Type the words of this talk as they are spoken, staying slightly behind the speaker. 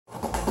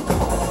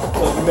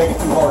you make it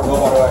too hard,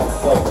 nobody will actually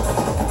play.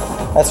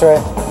 That's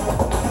right.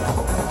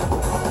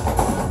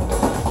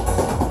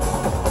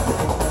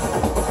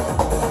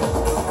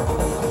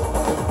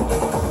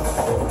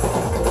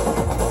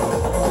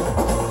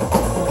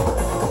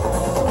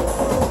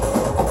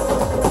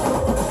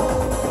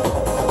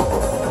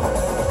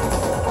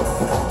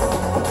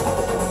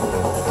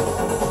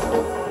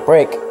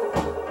 Break.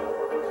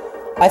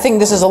 I think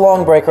this is a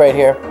long break right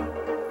here.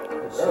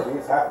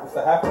 It's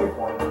the halfway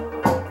point.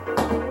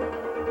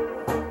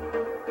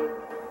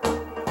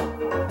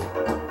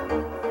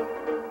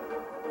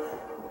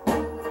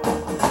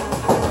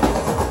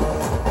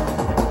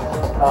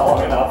 Not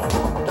long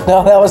enough.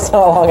 No, that was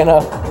not long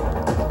enough.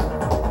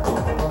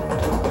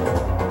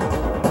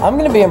 I'm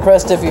gonna be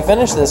impressed if you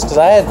finish this, because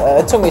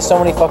it took me so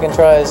many fucking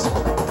tries.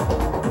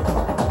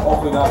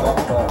 Hopefully not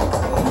next time.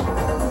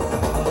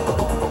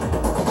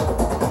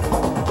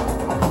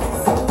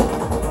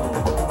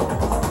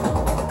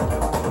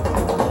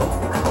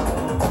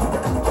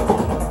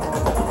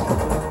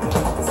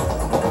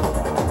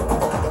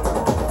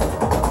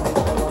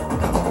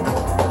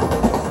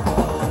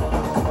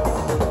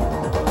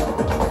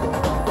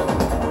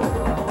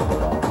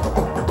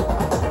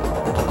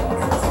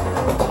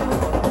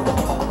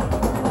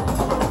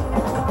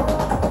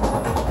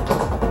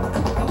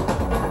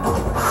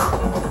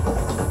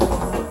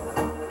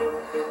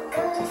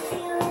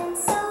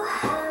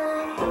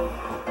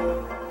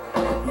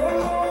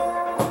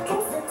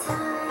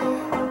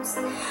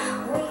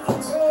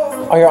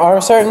 Are your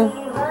arms hurting?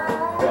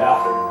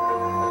 Yeah.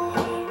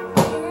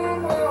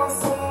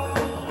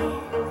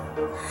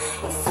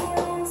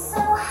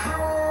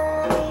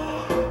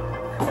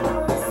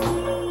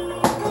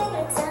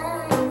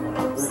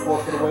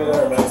 Three-fourths of the way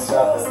there, man. You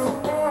got this.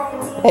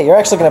 Hey, you're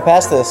actually gonna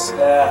pass this.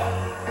 Yeah.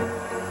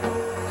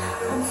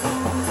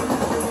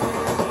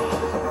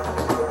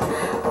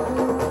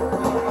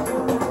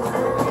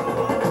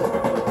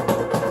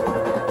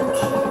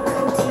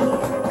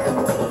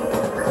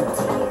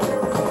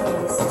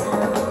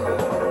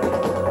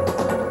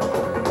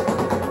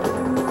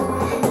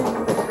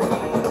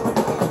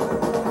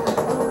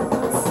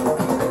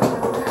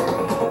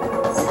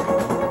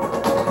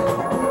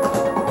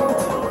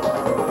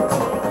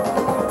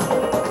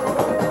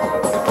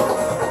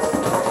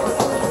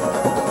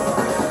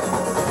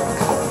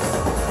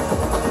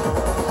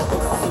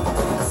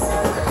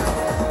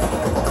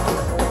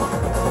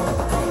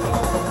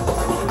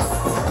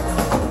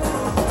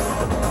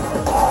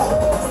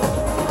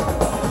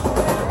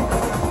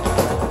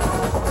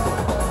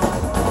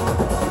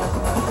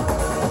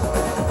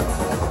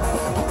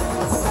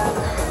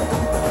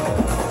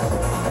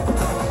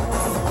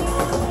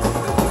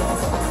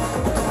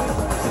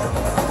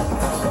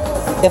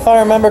 If I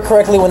remember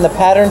correctly, when the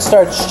pattern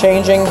starts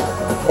changing,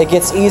 it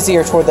gets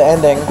easier toward the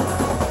ending.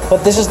 But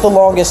this is the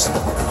longest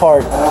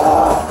part.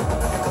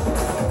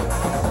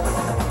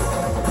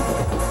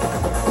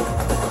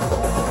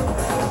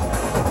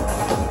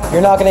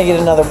 You're not gonna get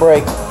another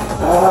break.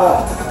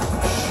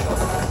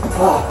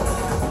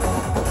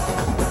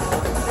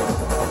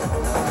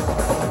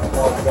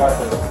 Well, you got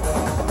this.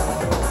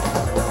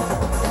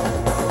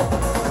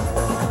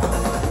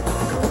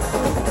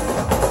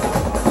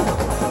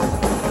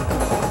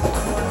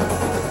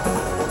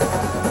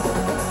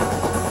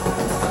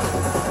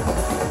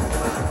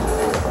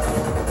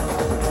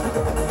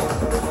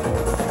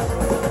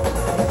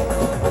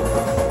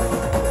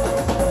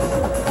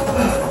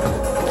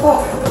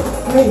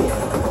 Hey.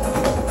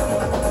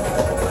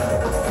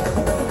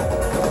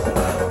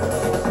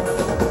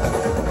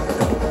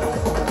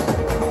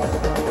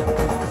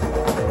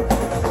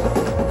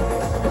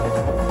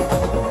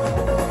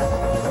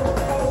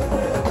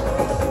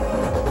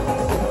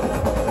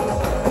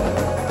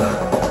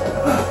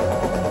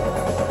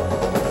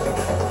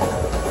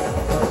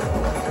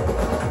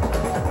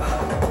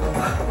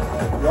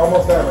 You're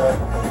almost there, man.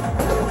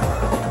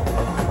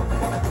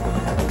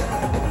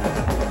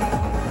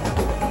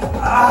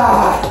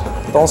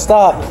 Don't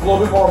stop. Just a little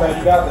bit more, man.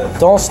 You got this.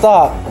 Don't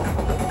stop.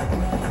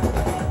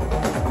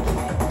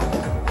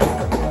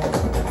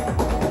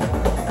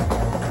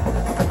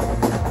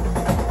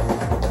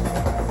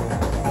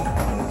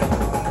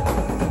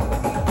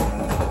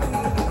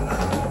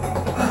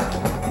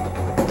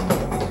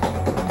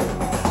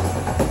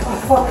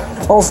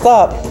 Don't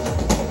stop.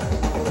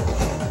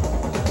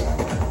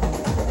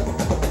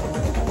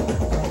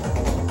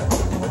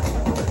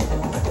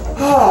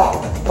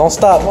 Don't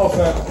stop. Almost,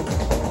 man.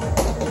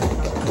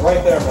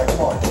 Right there, man.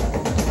 Come on.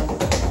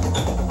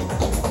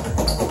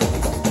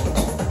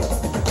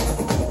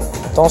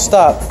 Don't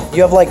stop.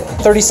 You have like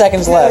 30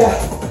 seconds left.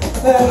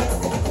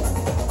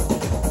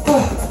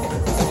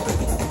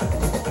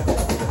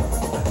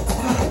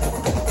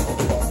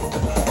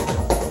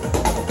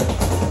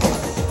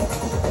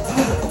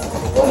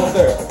 Almost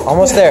there.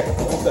 Almost there.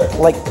 Almost there.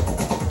 Like,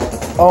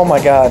 oh my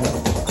god.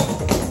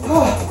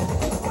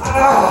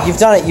 You've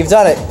done it. You've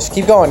done it. Just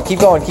keep going. Keep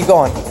going. Keep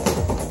going.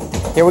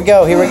 Here we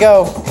go. Here we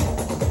go.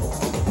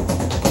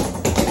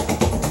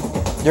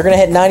 You're going to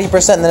hit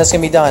 90% and then it's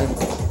going to be done.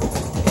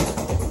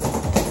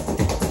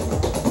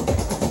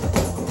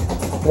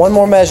 One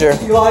more measure.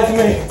 You lied to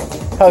me.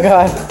 Oh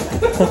god.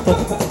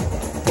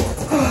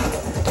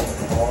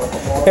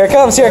 Here it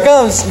comes, here it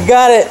comes. You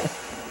got it.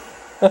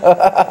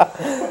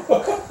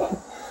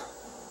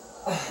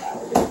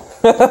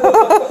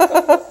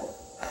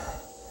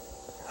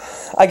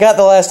 I got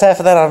the last half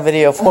of that on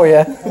video for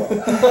you.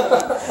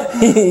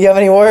 You have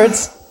any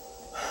words?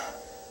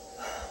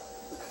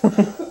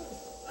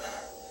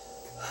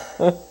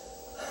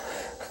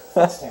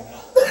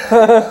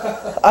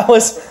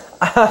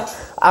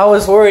 I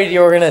was worried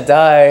you were gonna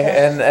die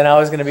and I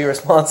was gonna be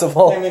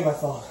responsible. Hand me my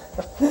phone.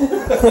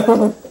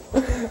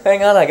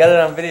 Hang on, I got it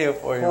on video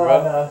for you,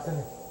 bro. No.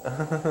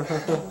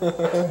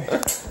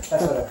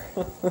 That's whatever.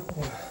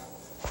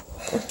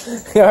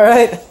 You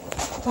alright?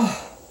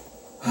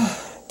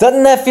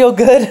 Doesn't that feel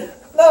good?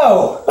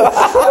 No!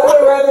 I would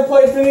have rather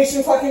played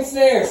Venetian fucking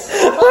Snares.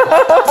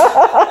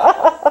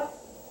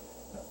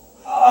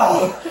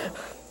 Oh,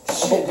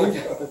 shit,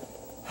 dude.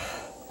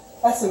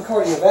 That's some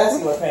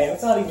cardiovascular pain.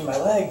 It's not even my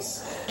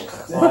legs.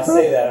 When I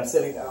say that, I'm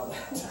sitting down.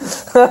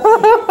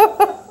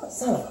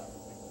 Son of a...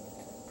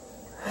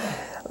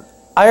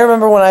 I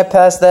remember when I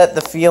passed that,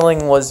 the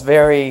feeling was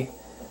very...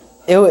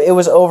 It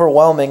was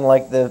overwhelming,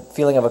 like the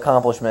feeling of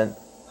accomplishment.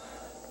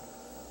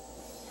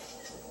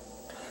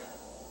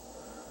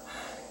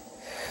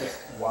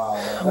 Wow.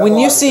 When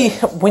you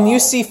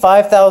see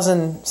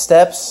 5,000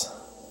 steps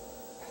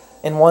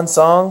in one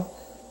song,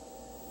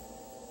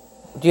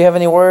 do you have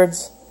any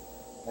words?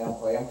 I don't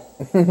play them.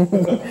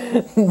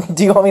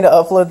 Do you want me to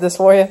upload this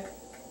for you?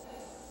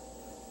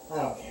 I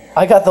don't care.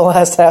 I got the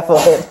last half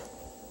of it.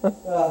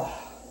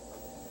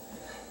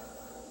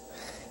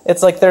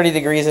 It's like 30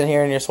 degrees in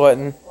here and you're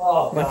sweating.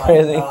 Oh, Like God.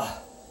 crazy.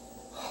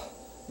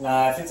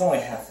 Nah, if it's only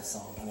half the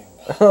song, don't even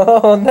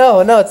bother.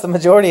 Oh, no, it's the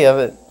majority of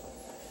it.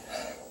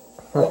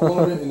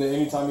 Upload it, and then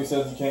anytime he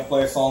says you can't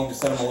play a song,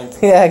 just send him a link.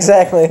 Yeah,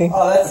 exactly.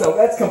 Oh,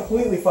 that's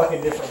completely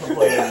fucking different from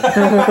playing.